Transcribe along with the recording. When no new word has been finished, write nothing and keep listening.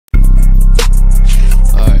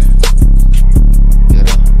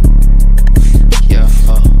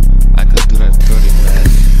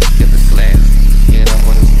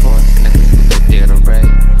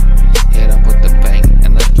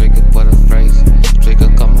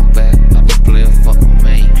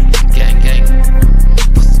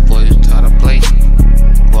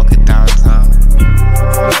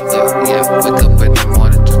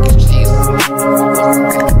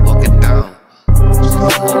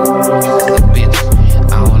bitch,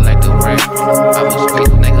 I don't like to rap. I'm a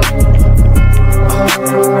straight nigga.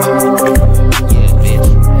 Yeah, bitch,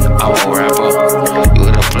 I'm a rapper. You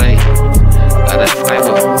wanna play? Got a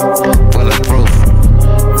sniper, bulletproof.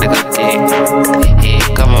 Nigga, yeah,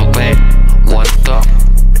 ain't coming back. One thought,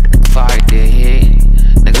 fire their head.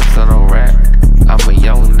 Niggas on a rap. I'm a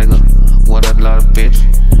young nigga, want a lot of bitch.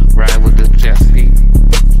 Ride with the jet ski.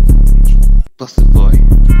 Pussy boy,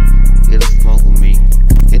 hit a smoke with me.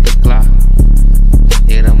 Hit the clock.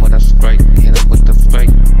 Hit him with a straight, hit him with the straight.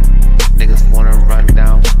 Niggas wanna run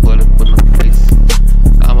down, bullet in the face.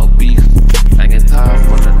 I'm a beast, I get tired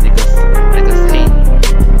for the niggas hate.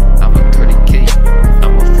 I'm a 30K,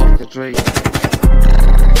 I'm a fucking Drake.